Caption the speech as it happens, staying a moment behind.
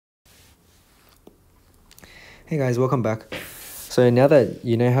Hey guys, welcome back. So now that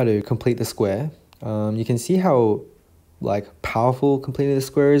you know how to complete the square, you can see how powerful completing the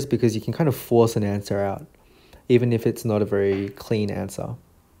square is because you can kind of force an answer out, even if it's not a very clean answer.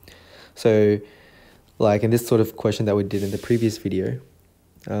 So in this sort of question that we did in the previous video,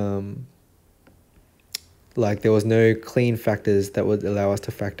 there was no clean factors that would allow us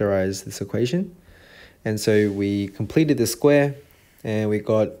to factorize this equation. And so we completed the square and we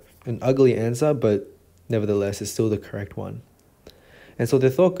got an ugly answer, but nevertheless, it's still the correct one. And so the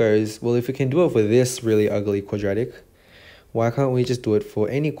thought goes, well, if we can do it for this really ugly quadratic, why can't we just do it for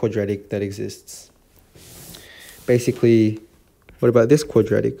any quadratic that exists? Basically, what about this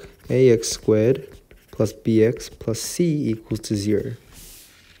quadratic? ax squared plus bx plus c equals to 0.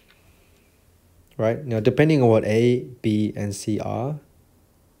 Right? Now, depending on what a, b, and c are,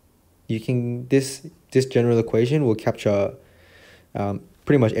 you can this general equation will capture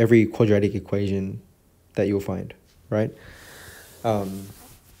pretty much every quadratic equation that you'll find, right? And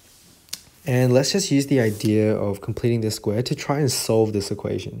let's just use the idea of completing the square to try and solve this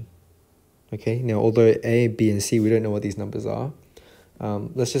equation. Okay, now although a, b, and c, we don't know what these numbers are,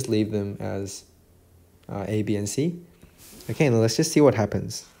 let's just leave them as a, b, and c. Okay, and let's just see what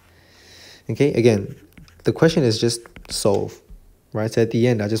happens. Okay, again, the question is just solve, right? So at the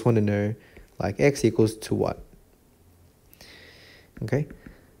end, I just want to know x equals to what? Okay,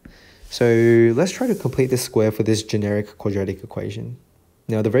 so let's try to complete the square for this generic quadratic equation.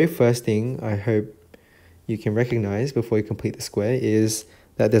 Now, the very first thing I hope you can recognize before you complete the square is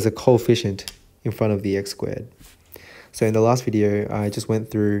that there's a coefficient in front of the x squared. So in the last video, I just went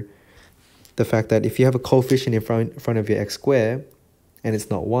through the fact that if you have a coefficient in front of your x squared and it's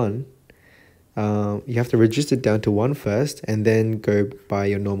not 1, you have to reduce it down to 1 first and then go by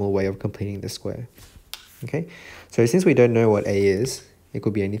your normal way of completing the square. Okay, so since we don't know what a is, it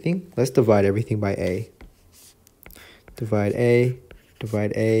could be anything. Let's divide everything by a. Divide a,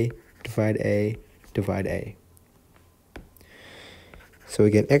 divide a, divide a, divide a. So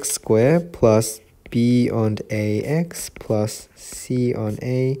we get x squared plus b on ax plus c on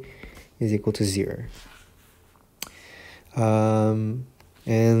a is equal to 0. And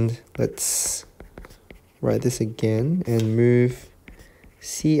let's write this again and move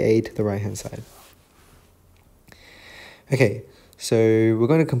ca to the right hand side. Okay, so we're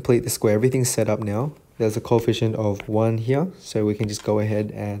going to complete the square. Everything's set up now. There's a coefficient of 1 here, so we can just go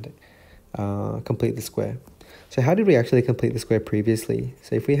ahead and complete the square. So how did we actually complete the square previously?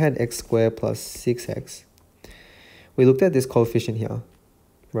 So if we had x squared plus 6x, we looked at this coefficient here,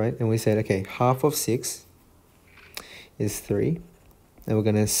 right? And we said, okay, half of 6 is 3, and we're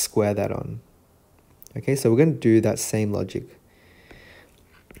going to square that on. Okay, so we're going to do that same logic.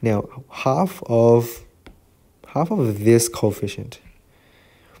 Now, half of this coefficient,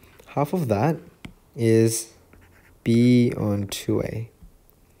 half of that is b on 2a.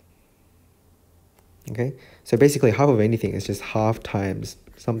 Okay, so basically half of anything is just half times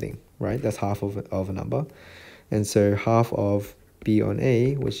something, right? That's half of a number. And so half of b on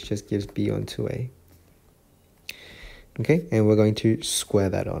a, which just gives b on 2a. Okay, and we're going to square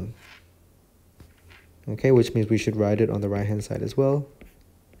that on. Okay, which means we should write it on the right hand side as well.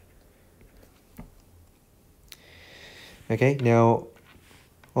 Okay, now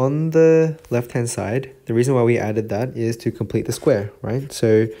on the left hand side, the reason why we added that is to complete the square, right?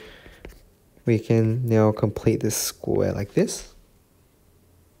 So we can now complete this square like this.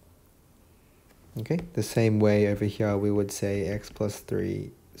 Okay, the same way over here we would say x plus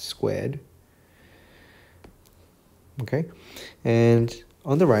 3 squared. Okay, and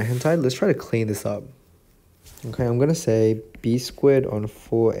on the right hand side, let's try to clean this up. Okay, I'm going to say b squared on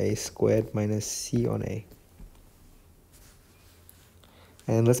 4a squared minus c on a.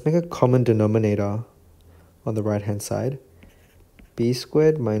 And let's make a common denominator on the right hand side. B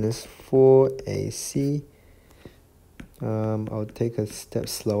squared minus 4ac. I'll take a step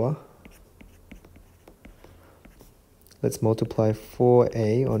slower. Let's multiply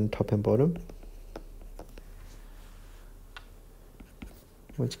 4a on top and bottom,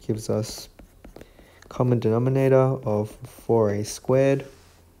 which gives us common denominator of 4a squared.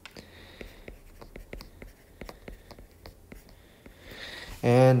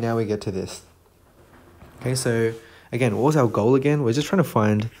 And now we get to this. Okay, so again, what was our goal again? We're just trying to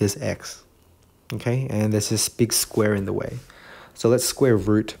find this x. Okay, and there's this big square in the way. So let's square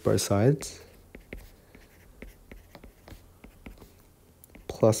root both sides.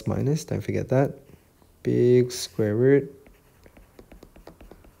 Plus minus, don't forget that. Big square root.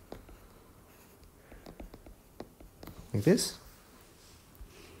 Like this.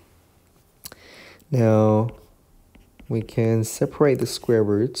 Now, we can separate the square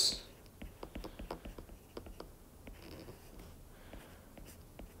roots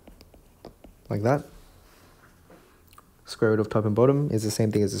like that. Square root of top and bottom is the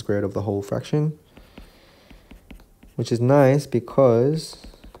same thing as the square root of the whole fraction, which is nice because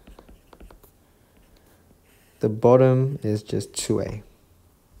the bottom is just 2a.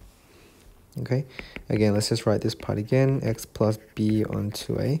 Okay, again, let's just write this part again. X plus b on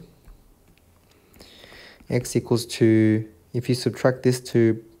 2a. X equals to, if you subtract this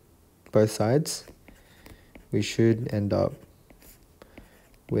to both sides, we should end up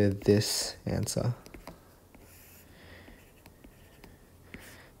with this answer.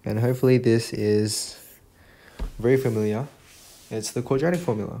 And hopefully this is very familiar. It's the quadratic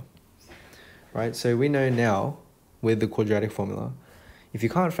formula, right? So we know now with the quadratic formula, if you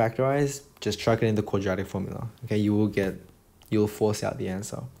can't factorize, just chuck it in the quadratic formula. Okay, you'll force out the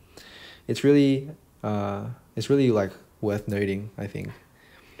answer. It's really like worth noting, I think,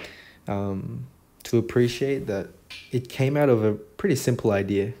 to appreciate that it came out of a pretty simple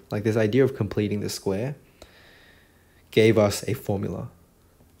idea. Like this idea of completing the square gave us a formula.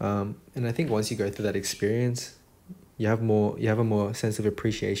 And I think once you go through that experience, you have a more sense of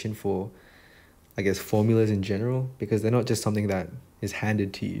appreciation for, I guess, formulas in general, because they're not just something that is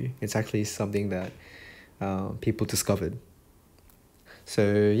handed to you. It's actually something that people discovered.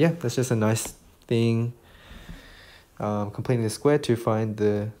 So yeah, that's just a nice thing, completing the square to find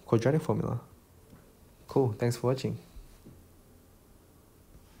the quadratic formula. Cool, thanks for watching.